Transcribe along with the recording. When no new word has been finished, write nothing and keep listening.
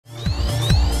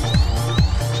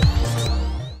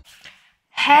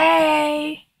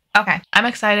Hey! Okay, I'm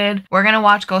excited. We're gonna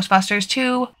watch Ghostbusters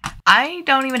 2. I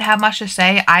don't even have much to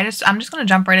say. I'm just gonna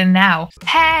jump right in now.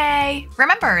 Hey!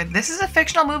 Remember, this is a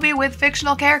fictional movie with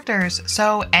fictional characters,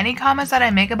 so any comments that I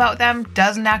make about them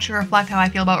doesn't actually reflect how I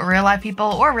feel about real life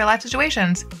people or real life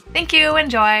situations. Thank you,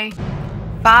 enjoy.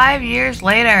 5 years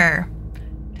later.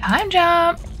 Time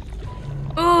jump.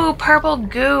 Ooh, purple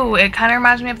goo. It kind of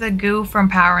reminds me of the goo from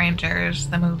Power Rangers,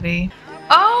 the movie.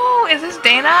 Oh, is this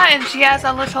Dana and she has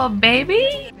a little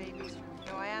baby?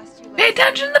 Pay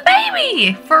attention to the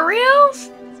baby! For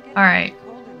reals? Alright.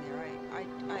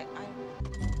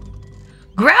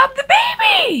 Grab the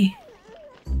baby!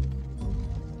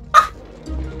 Ah.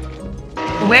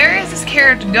 Where is this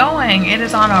carriage going? It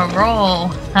is on a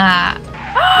roll.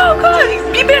 Oh god, he's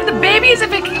beeping at the baby as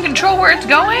if it can control where it's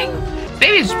going? This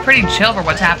baby's pretty chill for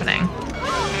what's happening.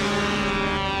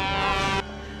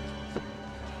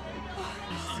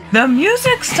 The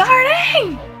music's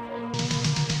starting!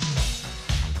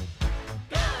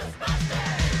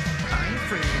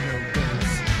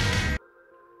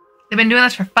 They've been doing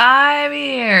this for 5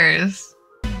 years.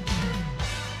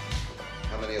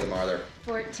 How many of them are there?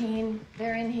 14.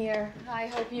 They're in here. I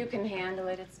hope you can handle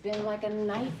it. It's been like a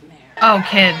nightmare. Oh,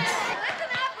 kids. Listen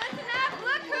up!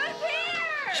 Look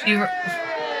who's here!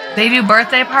 They do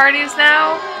birthday parties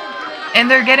now? And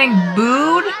they're getting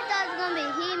booed?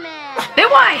 They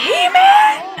want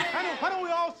He-Man?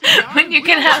 When you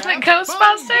can have the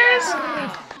Ghostbusters?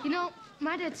 You know,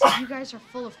 my dad said you guys are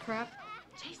full of crap.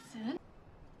 Jason?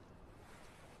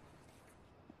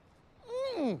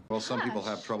 Well, some people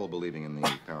have trouble believing in the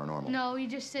paranormal. No, he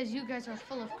just says you guys are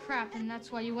full of crap, and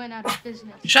that's why you went out of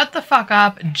business. Shut the fuck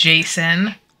up,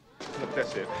 Jason. Look,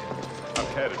 that's it. I've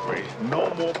had it great.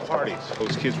 No more parties.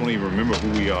 Those kids won't even remember who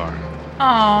we are.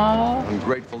 Aww.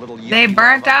 Ungrateful little They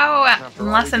burnt out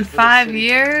in less than 5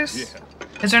 years?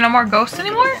 Yeah. Is there no more ghosts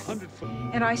anymore?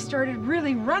 And I started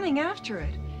really running after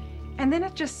it. And then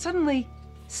it just suddenly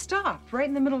stopped right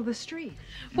in the middle of the street.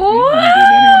 Whoa! Did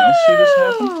anyone else see this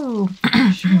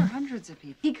happen? Sure, hundreds of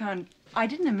people. Egon, I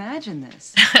didn't imagine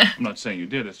this. I'm not saying you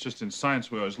did. It's just in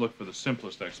science we always look for the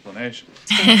simplest explanation.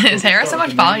 His hair has so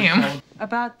much volume.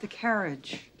 About the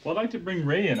carriage. Well, I'd like to bring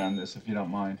Ray in on this if you don't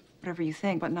mind. Whatever you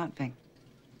think, but not Ving.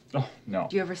 Oh, no.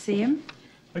 Do you ever see him?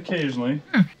 Occasionally.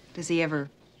 Does he ever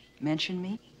mention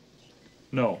me?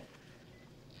 No.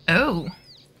 Oh.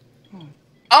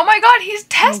 Oh my god, he's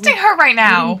testing her right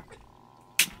now.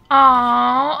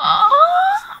 Oh, oh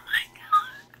my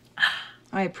god.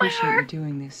 I appreciate you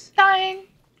doing this. Dying.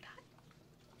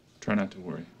 Try not to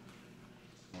worry.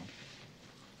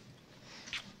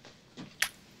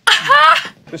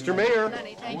 Mr. Mayor,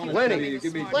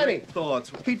 Lenny,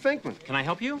 thoughts. Pete Venkman. Can I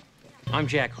help you? I'm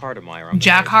Jack Hardemeyer. I'm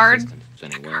Jack Hard?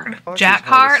 Jack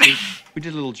Hard? We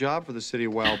did a little job for the city a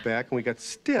while back, and we got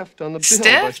stiffed on the bill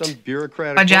Stiffed? by some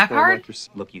bureaucratic. By Jack bookworm Hard? like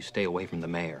yourself. Look, you stay away from the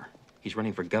mayor. He's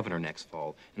running for governor next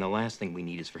fall, and the last thing we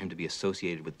need is for him to be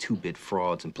associated with two-bit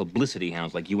frauds and publicity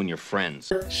hounds like you and your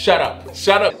friends. Shut up!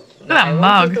 Shut up! Look at that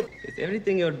mug. If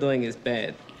everything you're doing is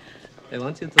bad, I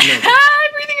want you to know.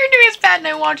 Everything you're doing is bad and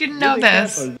I want you to know Be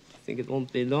this. careful. I think it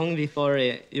won't be long before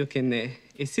you can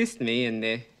assist me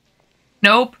in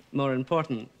Nope. more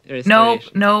important Nope.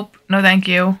 restoration. Nope. No thank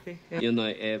you. You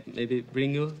know, maybe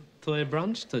bring you to a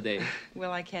brunch today.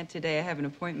 Well, I can't today. I have an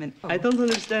appointment. I don't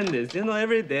understand this. You know,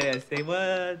 every day I say,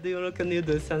 well, can you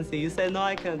do something? You say, no,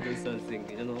 I can't do something.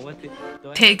 You know, what? Do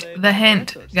I Take have a the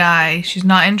hint, purpose? guy. She's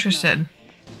not interested.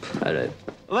 All right.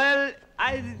 Well,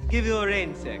 I give you a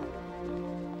rain check.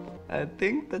 I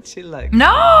think that she likes.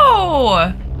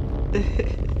 No!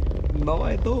 No,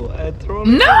 I do. I throw.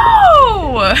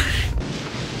 No!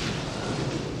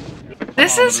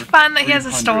 This is fun that he has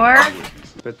a store.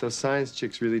 Bet those science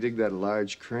chicks really dig that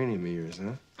large cranium of yours,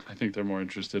 huh? I think they're more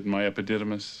interested in my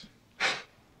epididymis.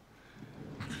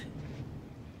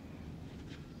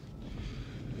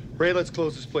 Ray, let's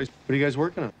close this place. What are you guys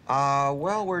working on?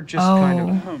 Well, we're just Oh. kind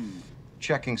of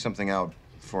checking something out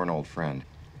for an old friend.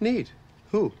 Neat.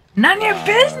 Who? None of your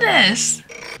business.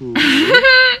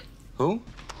 Who?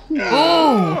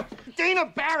 Ooh. Dana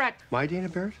Barrett. My Dana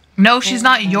Barrett? No, she's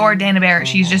not your Dana Barrett.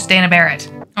 She's just Dana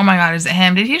Barrett. Oh my god, is it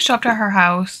him? Did he show up to her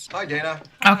house? Hi, Dana.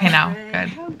 Okay, no. Good.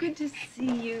 How good to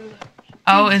see you.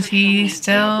 Oh, is he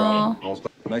still...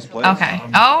 Nice place. Okay.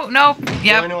 Oh, no. Well, I know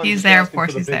Yep, I'm he's just there. Of asking course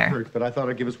for the he's big there. perk, but I thought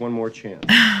I'd give us one more chance.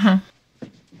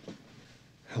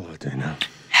 Hello, Dana.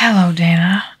 Hello,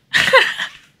 Dana.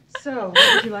 So,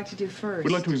 what would you like to do first?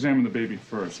 We'd like to examine the baby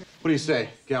first. What do you say?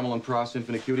 Gamel and Prost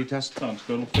infinite acuity test? Sounds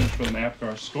good. We'll finish with an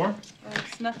Apgar score. Well,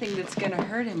 it's nothing that's gonna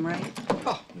hurt him, right?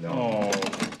 Oh,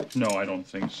 no, I don't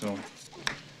think so.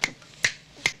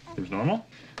 Seems normal.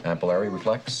 Ampullary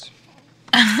reflex.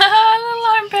 Little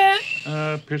armpit.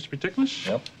 Appears to be ticklish.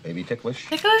 Yep, baby ticklish.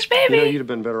 Ticklish You know, baby. you'd have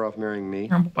been better off marrying me.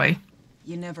 Oh boy.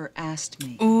 You never asked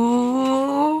me.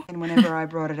 Ooh. And whenever I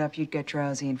brought it up, you'd get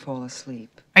drowsy and fall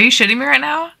asleep. Are you shitting me right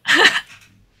now?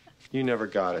 You never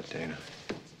got it, Dana.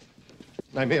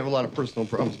 I may have a lot of personal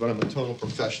problems, but I'm a total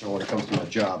professional when it comes to my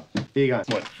job. Egon,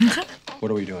 what? What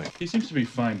are we doing? He seems to be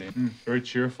fine, Dane. Very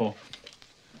cheerful.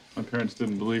 My parents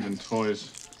didn't believe in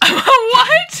toys.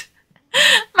 What?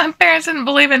 My parents didn't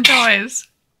believe in toys.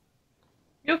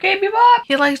 You okay, Bebop?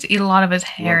 He likes to eat a lot of his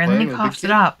hair and then he coughs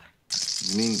it up.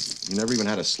 You mean you never even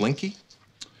had a slinky?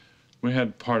 We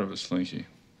had part of a slinky,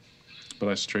 but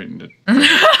I straightened it.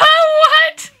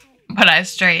 What? But I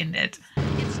straightened it.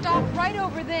 It stopped right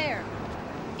over there,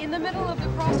 in the middle of the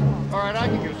crosswalk. All right, I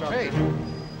can do something. Hey.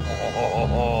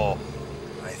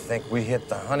 I think we hit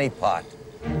the honeypot.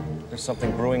 There's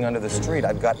something brewing under the street.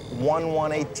 I've got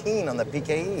 118 on the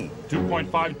PKE. 2.5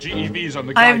 GEVs on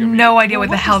the I have no idea what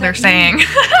the hell they're saying.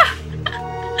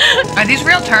 Are these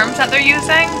real terms that they're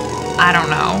using? I don't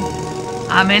know.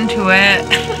 I'm into it.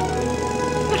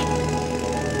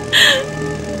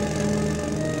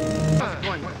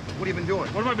 What have you been doing?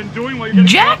 What have I been doing while you're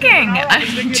Jacking! I'm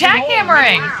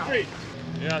jackhammering!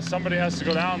 Yeah, somebody has to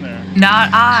go down there. Not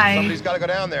I. Somebody's got to go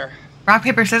down there. Rock,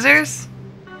 paper, scissors?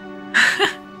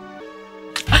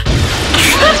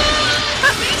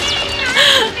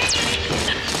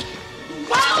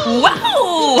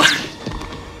 Wow!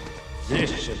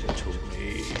 Listen to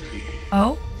me.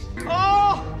 Oh?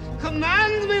 Oh,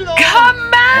 command me, Lord.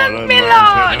 Command me,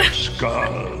 Lord!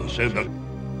 Skulls in the...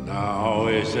 Now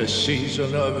is the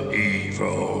season of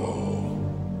evil.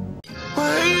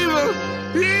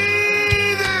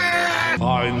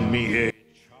 Find me a...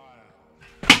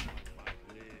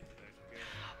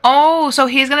 Oh, so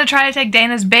he's gonna try to take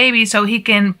Dana's baby so he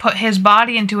can put his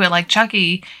body into it like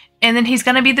Chucky, and then he's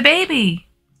gonna be the baby.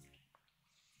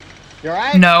 You all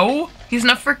right? No, he's in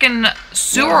a freaking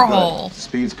sewer hole.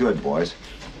 Speed's good, boys.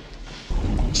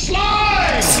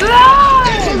 Slide!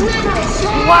 Slide!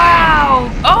 Wow!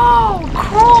 Oh,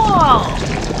 cool!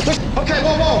 Okay,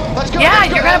 whoa. Let's go. Yeah, let's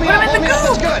go. you're gonna Hold put me him in the up, hold me up.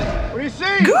 goop. That's good. What do you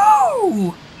see?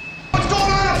 Goo! What's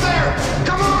going on up there?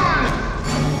 Come on!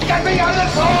 Get me out of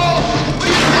this hole!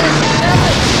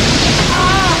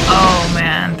 Oh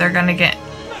man, they're gonna get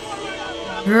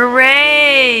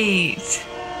great.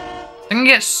 They're gonna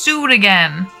get sued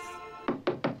again.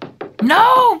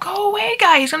 No, go away,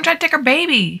 guy. He's gonna try to take her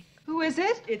baby. Who is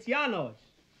it? It's Janosz.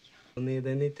 You need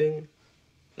anything?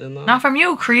 No? Not from you,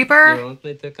 You creeper. want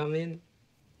me to come in?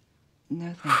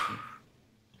 No, thank you.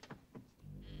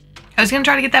 I was gonna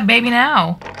try to get that baby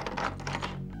now. Look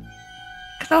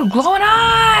at those glowing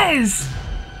eyes.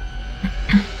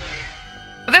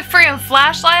 With the freaking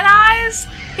flashlight eyes?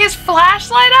 He has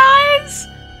flashlight eyes?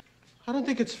 I don't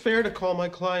think it's fair to call my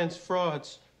clients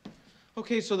frauds.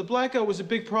 Okay, so the blackout was a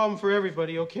big problem for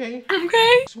everybody, okay?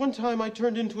 Okay. One time I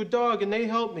turned into a dog and they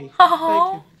helped me.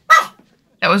 Oh. Thank you.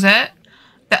 That was it?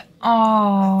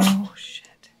 Oh, shit.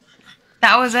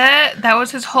 That was it? That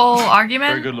was his whole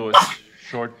argument? Very good, Louis.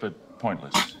 Short but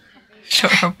pointless.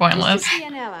 Short but pointless. Mr.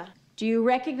 Cianella, do you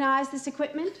recognize this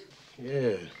equipment?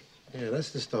 Yeah, that's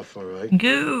the stuff, all right.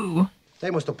 Goo. They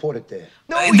must have poured it there.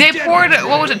 They poured,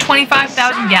 what was it,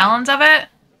 25,000 gallons of it?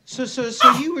 So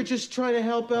you were just trying to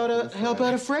help out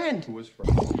a friend. Who was from?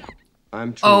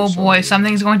 I'm Oh truly boy, sorry.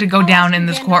 something's going to go down in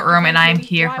this courtroom and I'm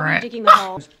here for it.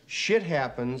 Shit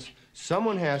happens.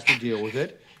 Someone has to deal with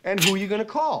it. And who are you gonna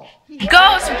call?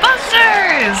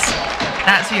 Ghostbusters!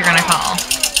 That's who you're gonna call.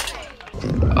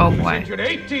 Oh boy.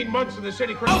 18 months in the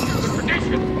city crowd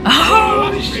tradition.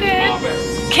 Oh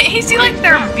shit. Can't you see like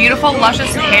their beautiful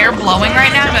luscious hair blowing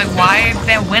right now? Like why is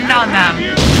there wind on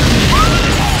them?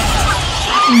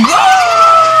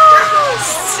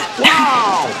 Ghosts!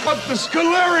 Wow! But the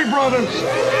Scoleri brothers!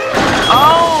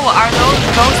 Oh, are those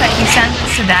ghosts that he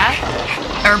sentenced to death?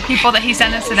 Or people that he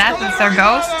sentenced to death as their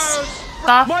ghosts?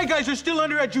 Stuff? My guys are still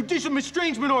under a judicial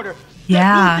estrangement order. Yeah.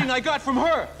 That blue thing I got from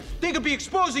her. They could be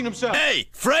exposing themselves. Hey,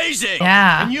 phrasing!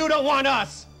 Yeah. And you don't want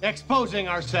us exposing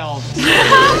ourselves.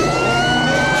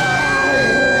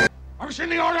 Are you in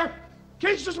the order?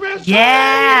 Case dismissed.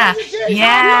 Yeah.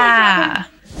 Yeah.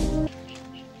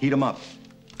 Heat 'em up.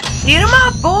 Heat 'em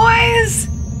up, boys!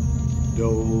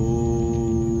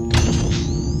 Do.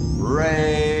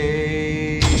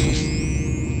 Ray.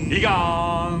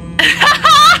 Egon.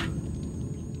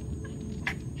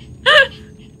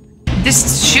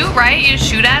 Just shoot, right? You just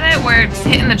shoot at it where it's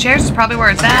hitting the chairs is probably where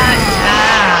it's at.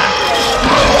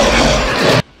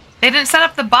 Ah. They didn't set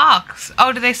up the box.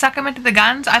 Oh, did they suck them into the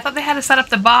guns? I thought they had to set up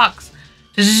the box.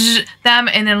 Zzz, them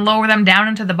and then lower them down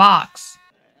into the box.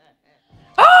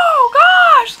 Oh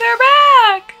gosh, they're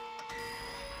back!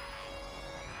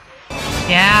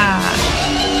 Yeah.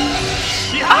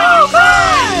 Oh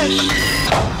gosh!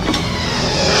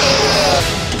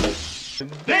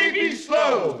 Baby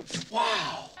slow.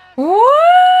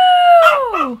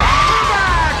 Woo!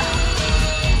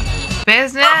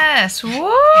 Business! Woo!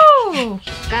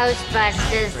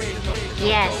 Ghostbusters.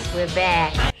 Yes, we're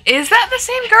back. Is that the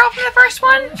same girl from the first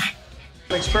one?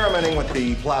 Experimenting with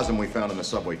the plasm we found in the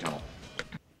subway tunnel.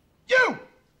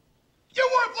 You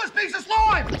worthless piece of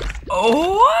slime!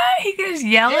 Oh, what? He can just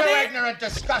yell You at it? ignorant,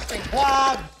 disgusting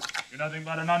blob! You're nothing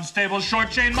but an unstable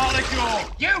short chain molecule.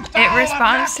 It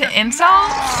responds to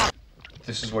insults?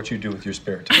 This is what you do with your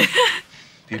spare time.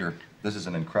 Peter, this is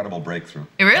an incredible breakthrough.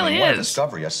 It really What a is.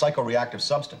 discovery, a psychoreactive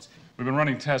substance. We've been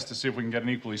running tests to see if we can get an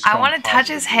equally strong I want to touch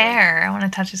his positive reaction. hair. I want to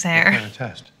touch his hair. What kind of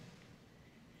test?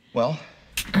 Well,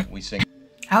 we sing.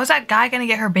 How is that guy gonna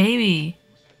get her baby?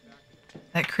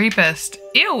 That creepist.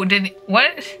 Ew,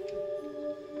 what?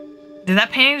 Did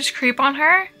that painting just creep on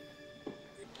her?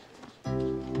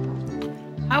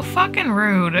 How fucking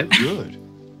rude. Good.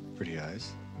 Pretty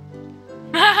eyes.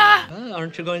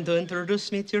 Aren't you going to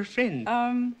introduce me to your friend?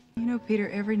 You know, Peter,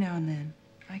 every now and then,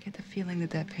 I get the feeling that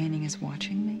that painting is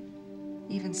watching me,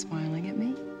 even smiling at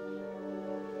me.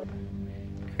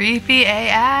 Creepy AF.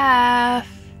 I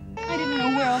didn't know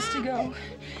where else to go.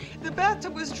 The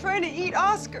bathtub was trying to eat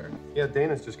Oscar. Yeah,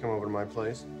 Dana's just come over to my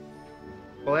place.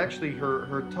 Well, actually,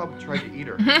 her tub tried to eat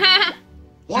her.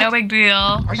 No big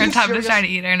deal. Her you tub serious? just tried to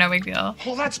eat her. No big deal.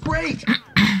 Oh, that's great.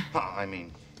 I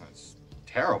mean, that's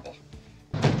terrible.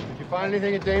 Did you find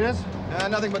anything at Dana's?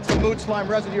 Nothing but some mood slime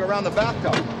residue around the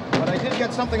bathtub. But I did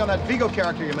get something on that Vigo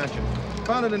character you mentioned.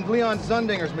 Found it in Leon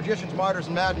Zundinger's Magicians, Martyrs,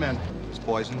 and Madmen. He was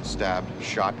poisoned, stabbed,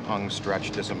 shot, hung,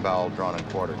 stretched, disemboweled, drawn, and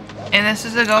quartered. And this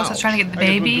is the ghost that's trying to get the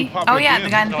baby. Oh yeah, the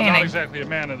guy in the Not painting. exactly a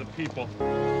man of the people.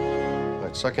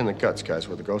 Right, suck in the guts, guys.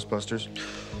 We're the Ghostbusters.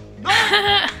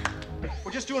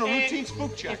 We're just doing a routine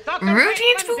spook check.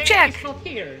 Routine spook check.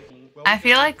 I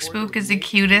feel like Spook is the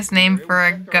cutest name for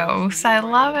a ghost. I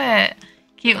love it.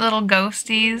 Cute little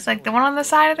ghosties, like the one on the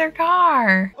side of their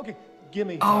car. Okay, give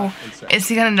me. Oh, is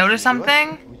he gonna notice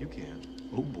something? Oh, you can.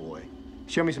 Oh boy.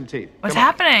 Show me some teeth. What's Come on.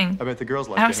 happening? I bet the girls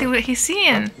like I don't it, see huh? what he's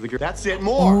seeing. That's it.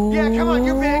 More. Yeah, come on.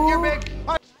 You're big. You're big.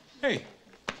 Hey.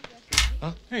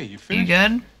 Huh? Hey, you You finished?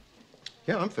 good?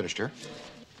 Yeah, I'm finished here.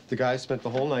 The guys spent the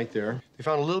whole night there. They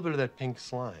found a little bit of that pink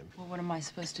slime. Well, what am I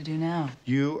supposed to do now?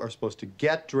 You are supposed to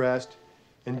get dressed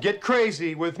and get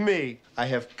crazy with me. I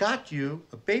have got you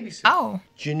a babysitter. Oh.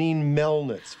 Janine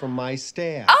Melnitz from my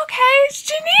staff. Okay,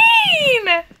 it's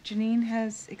Janine. Janine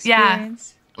has Yeah.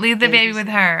 experience. Leave the baby with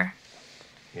her.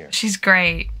 Here. She's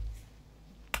great.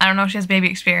 I don't know if she has baby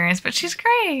experience, but she's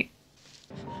great.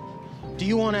 Do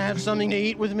you want to have something to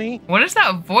eat with me? What is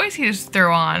that voice he just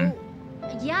threw on?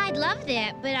 Yeah, I'd love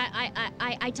that, but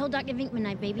I told Dr. Venkman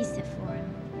I'd babysit for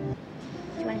him.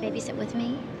 Do you want to babysit with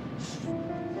me?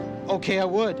 Okay, I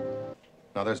would.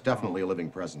 Now, there's definitely a living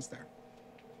presence there.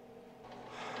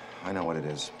 I know what it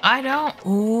is. I don't.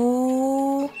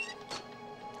 Ooh.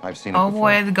 I've seen it Oh before.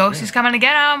 boy, the ghost is coming to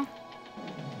get him.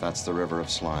 That's the river of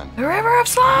slime. The river of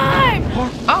slime.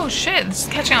 Oh shit, this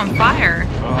is catching on fire.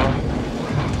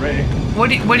 Ray. What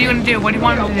do you want to do? What do you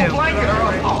want him to do? Blanket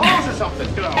or a hose or something.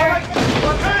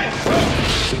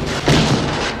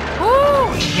 Ooh,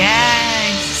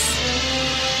 yes.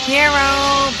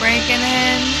 Hero breaking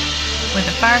in with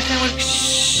a fire extinguisher.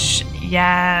 Shh.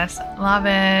 Yes, love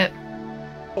it.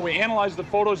 We analyzed the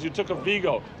photos you took of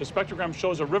Vigo. The spectrogram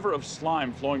shows a river of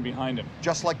slime flowing behind him.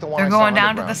 Just like the one They're I saw going down to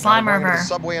underground. the slime Now we're going river. to the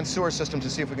subway and sewer system to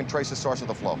see if we can trace the source of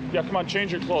the flow. Yeah, come on,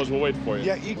 change your clothes. We'll wait for you.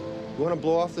 Yeah, you want to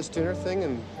blow off this dinner thing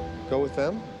and go with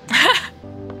them?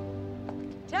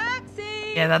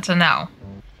 Taxi! Yeah, that's a no.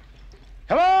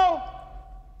 Hello?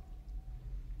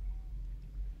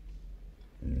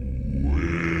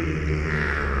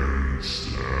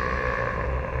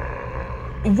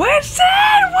 Winston,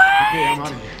 what? Okay, I'm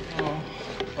out of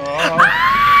here.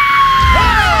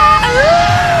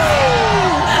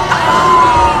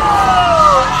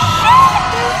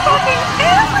 They're fucking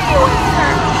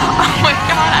everywhere! Oh my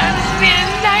god, I just be a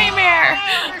nightmare!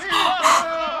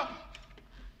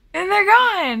 And they're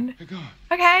gone. They're gone.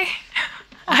 Okay.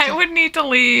 I would need to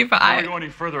leave. Before we go any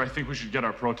further, I think we should get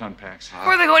our proton packs.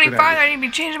 Before they go any farther, I need to be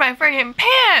changing my freaking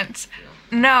pants!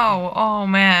 No. Oh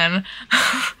man.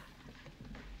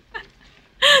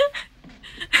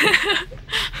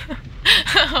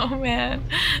 Oh man.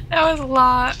 That was a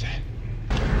lot.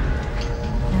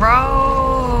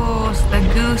 Rose, the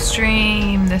goo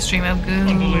stream, the stream of goo.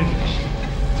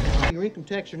 Unbelievable. You're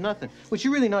income tax or nothing, which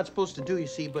you're really not supposed to do, you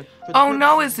see, but... Oh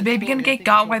no, is the baby gonna get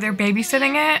got while they're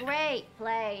babysitting it? Great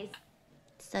place.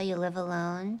 So you live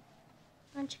alone?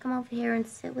 Why don't you come over here and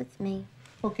sit with me?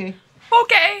 Okay.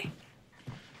 Okay.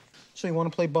 So you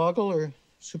want to play Boggle or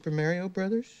Super Mario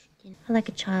Brothers? I like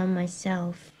a child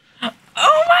myself.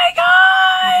 Oh my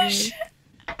gosh!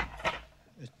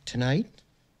 Tonight?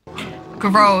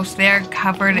 Gross, they're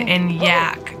covered in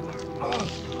yak.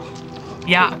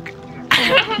 Yuck.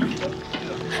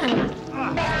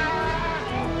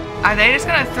 Are they just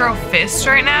gonna throw fists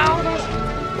right now?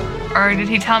 Or did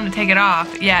he tell him to take it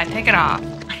off? Yeah, take it off.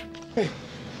 Hey,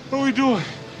 what are we doing?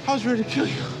 I was ready to kill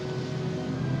you.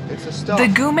 It's a stuff. The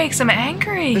goo makes him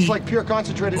angry. It's like pure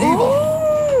concentrated evil.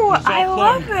 Ooh, I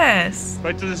love this.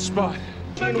 Right to this spot.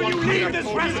 I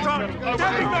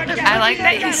like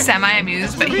that he's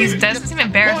semi-amused, but he doesn't seem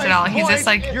embarrassed at all. He's just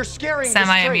like You're scaring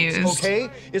semi-amused. Okay?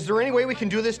 Is there any way we can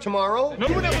do this tomorrow? No.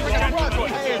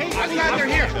 Hey, they're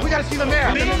here. We gotta see them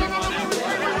there.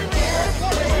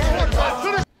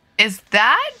 Is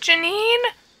that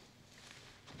Janine?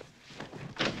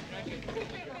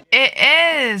 It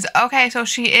is. Okay, so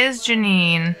she is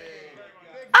Janine.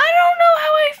 I don't know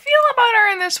how I feel about her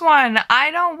in this one.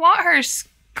 I don't want her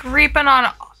creeping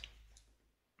on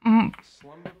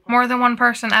more than one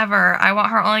person ever. I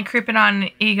want her only creeping on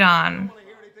Egon.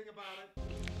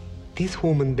 This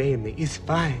woman Dana is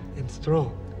fine and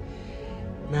strong.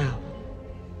 Now,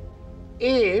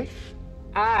 if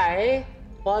I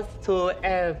was to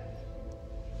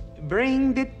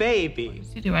bring that baby,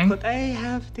 what's he doing? could I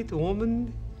have that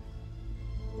woman?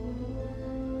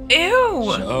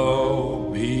 Ew!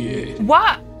 So be it.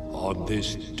 What? On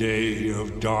this day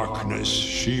of darkness,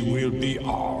 she will be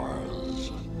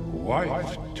ours.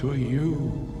 Wife to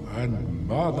you and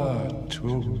mother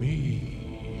to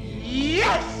me.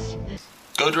 Yes!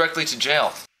 Go directly to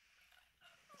jail.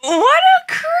 What a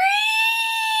creep!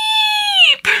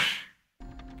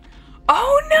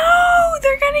 Oh no!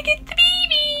 They're gonna get the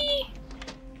baby!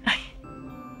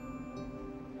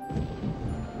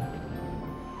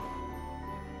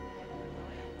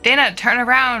 Dana, turn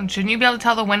around. Shouldn't you be able to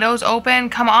tell the window's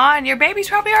open? Come on, your baby's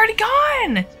probably already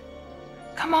gone.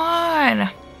 Come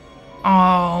on.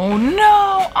 Oh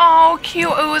no. Oh, cute.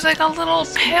 It was like a little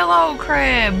pillow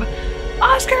crib.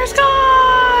 Oscar's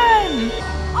gone.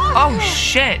 Oh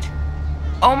shit.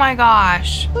 Oh my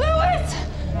gosh. Lewis!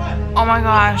 Oh my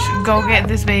gosh. Go get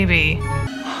this baby.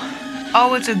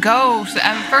 Oh, it's a ghost.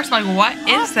 At first I'm like, what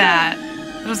is that?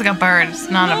 It was like a bird. It's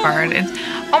not a bird. It's,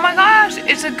 oh my gosh,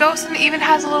 it's a ghost and it even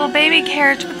has a little baby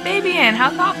carriage with baby in.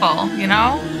 How thoughtful, you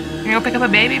know? You go pick up a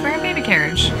baby, bring a baby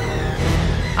carriage.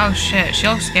 Oh shit, she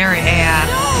looks scary AF.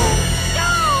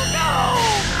 No!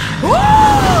 Woo!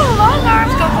 Long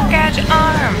arms, go gadget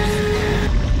arms.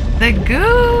 The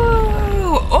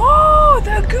goo! Oh,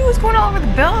 the goo is going all over the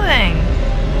building.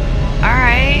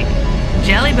 Alright.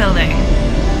 Jelly building.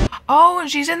 Oh, and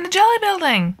she's in the jelly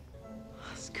building.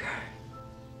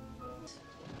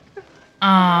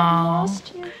 Oh.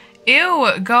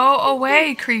 Ew, go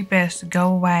away, Creepus.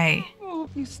 Go away. Oh,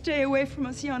 you stay away from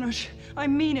us, Janosz. I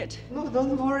mean it. No,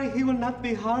 don't worry, he will not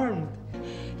be harmed.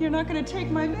 You're not gonna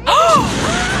take my baby.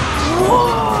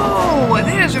 Whoa!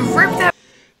 They just ripped that.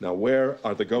 Now, where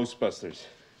are the Ghostbusters?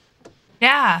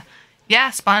 Yeah.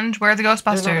 Yeah, Sponge, where are the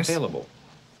Ghostbusters? They're not available.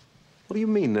 What do you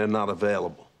mean they're not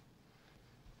available?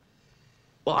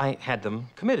 Well, I had them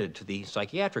committed to the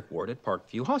psychiatric ward at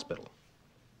Parkview Hospital.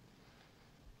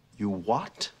 You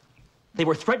what? They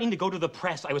were threatening to go to the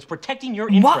press. I was protecting your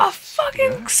interests. What a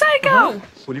fucking psycho!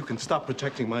 Well, you can stop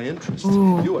protecting my interests.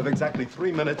 Ooh. You have exactly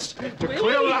 3 minutes to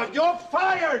clear out. You're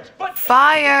fired!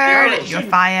 Fired! You're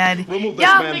fired. Remove You're this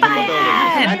man from the building.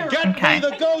 fired! And get Okay. me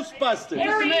the Ghostbusters!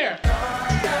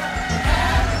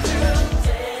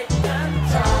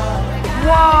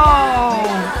 Whoa!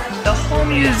 The whole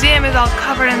museum is all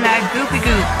covered in that goopy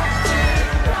goop.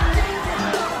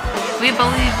 We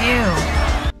believe you.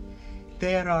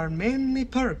 There are many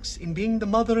perks in being the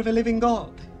mother of a living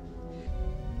god.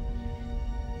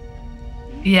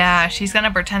 Yeah, she's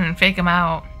gonna pretend and fake him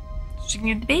out. She can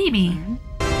get the baby.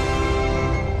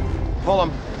 Pull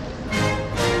him.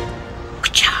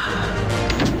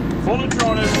 Full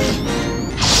intronus.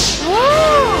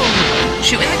 Woo!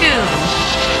 Shooting the goo.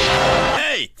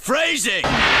 Hey, phrasing!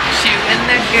 Shooting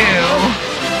the goo.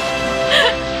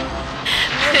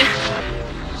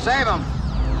 Save him.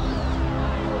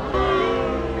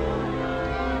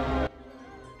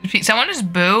 Did someone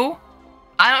just boo?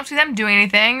 I don't see them doing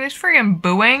anything. They're just freaking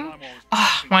booing.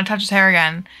 Oh, I want to touch his hair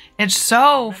again. It's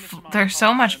so... There's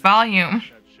so much volume.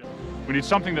 We need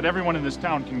something that everyone in this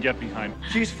town can get behind.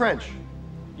 She's French.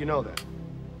 You know that.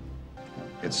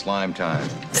 It's slime time.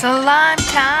 Slime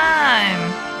time.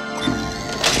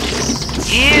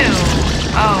 Ew.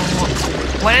 Oh,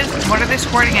 what are they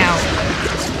squirting out?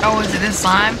 Oh, is it this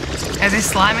slime? Are they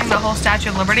sliming the whole Statue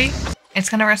of Liberty? It's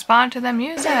gonna respond to the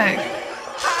music.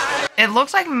 It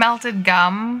looks like melted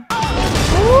gum.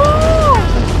 Woo!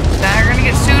 They're gonna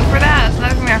get sued for that. That's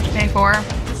another thing we have to pay for.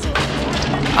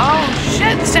 Oh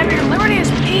shit, the Statue of Liberty is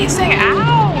piecing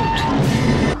out.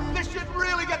 This should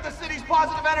really get the city's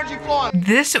positive energy flowing.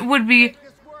 This would be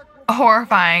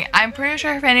horrifying. I'm pretty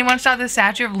sure if anyone saw the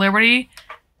Statue of Liberty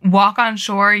walk on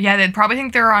shore, yeah, they'd probably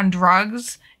think they were on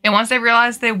drugs. And once they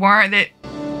realized they weren't, they...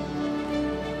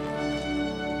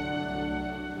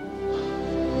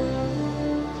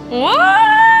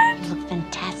 What? You look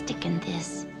fantastic in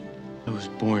this. I was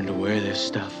born to wear this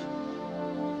stuff.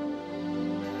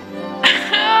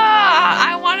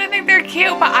 I want to think they're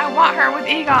cute, but I want her with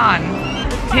Egon.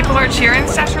 People are cheering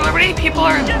Statue of Liberty. People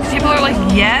are like,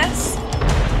 yes.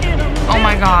 Oh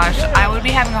my gosh, I would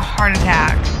be having a heart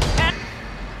attack.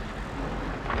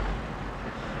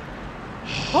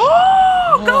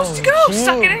 Oh, ghost to go,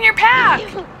 suck it in your pack.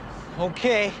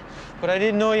 Okay, but I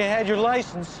didn't know you had your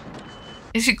license.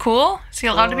 Is he cool? Is he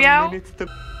allowed to be out?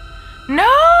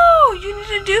 No, you need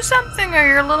to do something or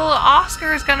your little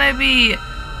Oscar is gonna be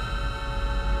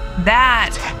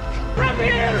that.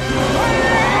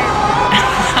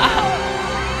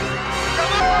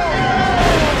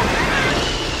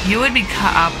 You would be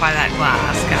cut up by that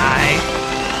glass guy.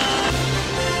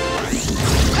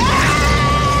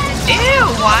 Ew,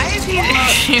 why is he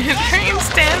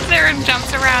stands there and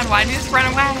jumps around? Why did he just run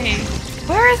away?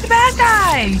 Where is the bad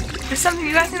guy? There's something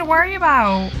you guys need to worry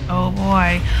about. Oh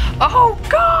boy. Oh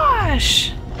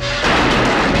gosh!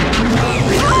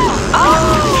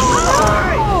 Oh!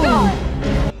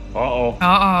 Uh-oh.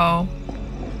 Uh-oh.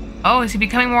 Oh, is he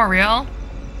becoming more real?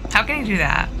 How can he do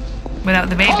that? Without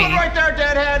the baby. Hold it right there,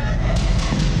 deadhead.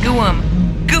 Goo him.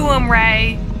 Goo him,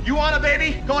 Ray. You want a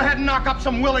baby? Go ahead and knock up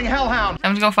some willing hellhound.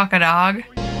 I'm just gonna fuck a dog.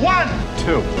 1,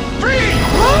 2, 3.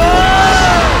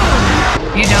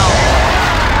 You don't.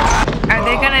 Are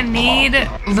they gonna need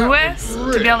Lewis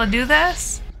to be able to do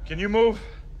this? Can you move?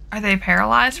 Are they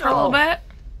paralyzed for a little bit?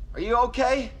 Are you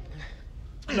okay?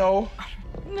 No.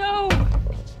 No!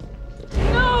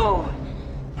 No!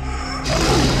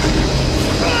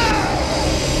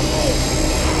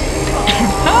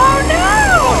 Oh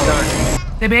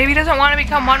no! The baby doesn't want to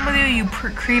become one with you, you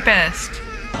creepist.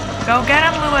 Go get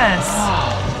him, Lewis.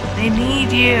 They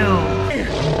need you.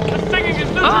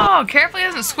 Oh, carefully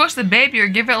doesn't squish the baby or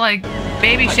give it like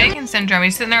baby shaking syndrome.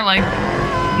 He's sitting there like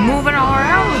moving all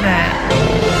around with it.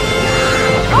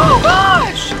 Oh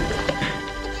gosh!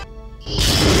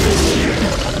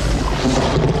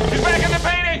 He's back in the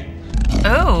painting!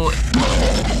 Oh.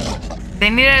 They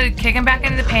need to kick him back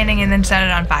into the painting and then set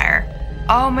it on fire.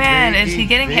 Oh man, is he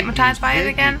getting hypnotized by it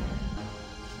again?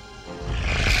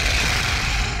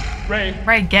 Ray,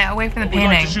 get away from the we'd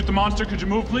painting. like to shoot the monster. Could you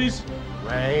move, please?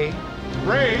 Ray.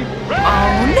 Ray!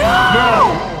 Oh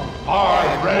no! I,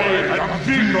 Ray and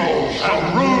Vigo, shall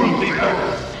rule the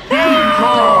earth.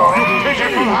 No! You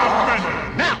pitiful half-men!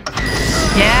 Now!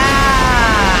 Yeah!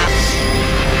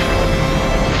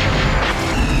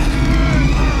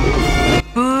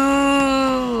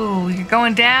 Boo! You're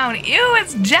going down. Ew,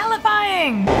 it's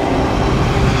jellifying! Woo!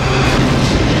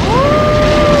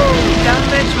 Dumb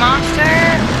bitch monster!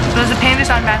 So does the paint just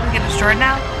automatically get destroyed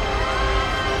now?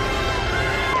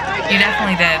 You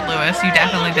definitely did, Lewis. You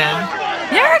definitely did.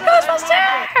 You're a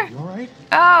Ghostbuster! You alright?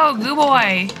 Oh, goo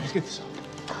boy. Let's get this up.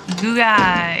 Goo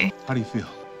guy. How do you feel?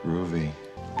 Groovy.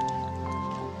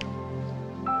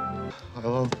 I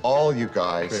love all you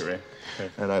guys. Wait, Ray. Okay.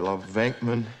 And I love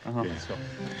Venkman. Let's go.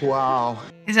 Wow.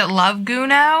 Is it love goo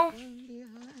now?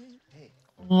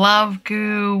 Love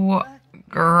goo.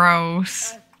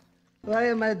 Gross. Why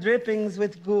am I drippings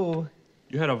with goo?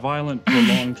 You had a violent,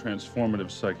 prolonged,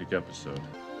 transformative psychic episode.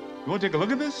 You want to take a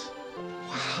look at this?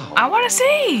 I want to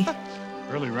see.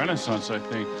 Early Renaissance, I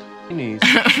think.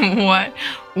 What?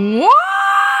 What?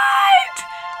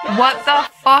 What the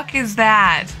fuck is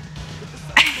that?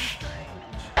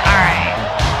 Alright.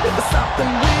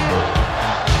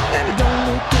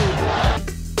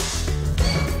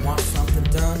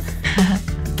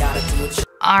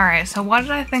 Alright, so what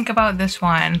did I think about this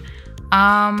one?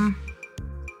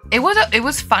 It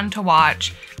was fun to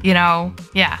watch, you know.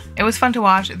 Yeah, it was fun to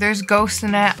watch. There's ghosts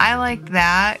in it. I like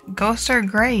that. Ghosts are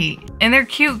great. And they're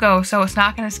cute ghosts, so it's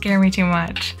not gonna scare me too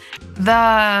much.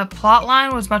 The plot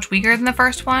line was much weaker than the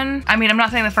first one. I mean, I'm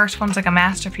not saying the first one's like a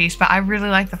masterpiece, but I really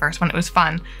liked the first one. It was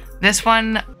fun. This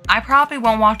one, I probably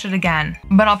won't watch it again,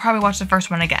 but I'll probably watch the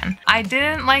first one again. I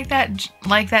didn't like that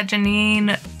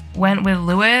Janine went with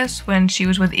Lewis when she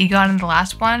was with Egon in the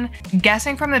last one.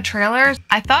 Guessing from the trailers,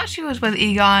 I thought she was with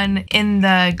Egon in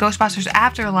the Ghostbusters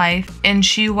Afterlife and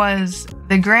she was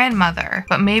the grandmother,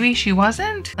 but maybe she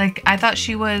wasn't. Like, I thought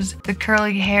she was the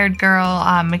curly-haired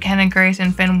girl, McKenna Grace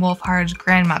and Finn Wolfhard's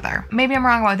grandmother. Maybe I'm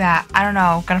wrong about that. I don't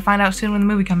know. Gotta find out soon when the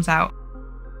movie comes out.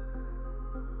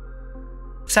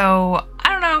 So, I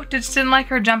don't know. Just didn't like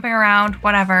her jumping around.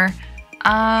 Whatever.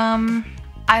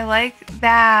 I like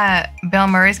that Bill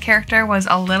Murray's character was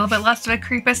a little bit less of a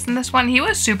creepus in this one. He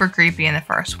was super creepy in the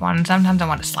first one. Sometimes I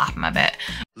want to slap him a bit.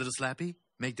 Little slappy?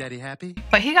 Make daddy happy?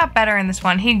 But he got better in this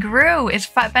one. He grew. It's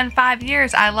been 5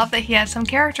 years. I love that he had some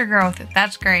character growth.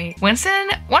 That's great. Winston,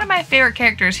 one of my favorite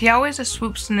characters. He always just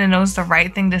swoops in and knows the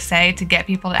right thing to say to get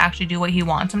people to actually do what he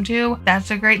wants them to. That's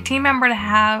a great team member to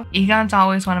have. Egon's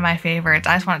always one of my favorites.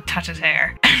 I just want to touch his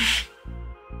hair.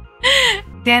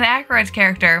 Dan Aykroyd's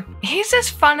character, he's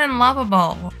just fun and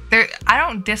lovable. I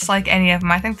don't dislike any of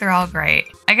them. I think they're all great.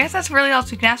 I guess that's really all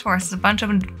you can ask for. It's a bunch of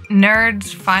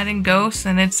nerds finding ghosts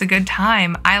and it's a good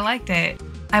time. I liked it.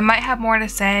 I might have more to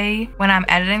say when I'm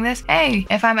editing this. Hey,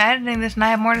 if I'm editing this and I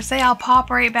have more to say, I'll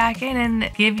pop right back in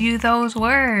and give you those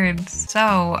words.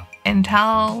 So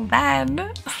until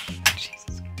then,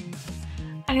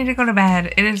 I need to go to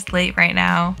bed. It is late right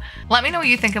now. Let me know what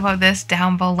you think about this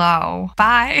down below.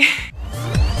 Bye.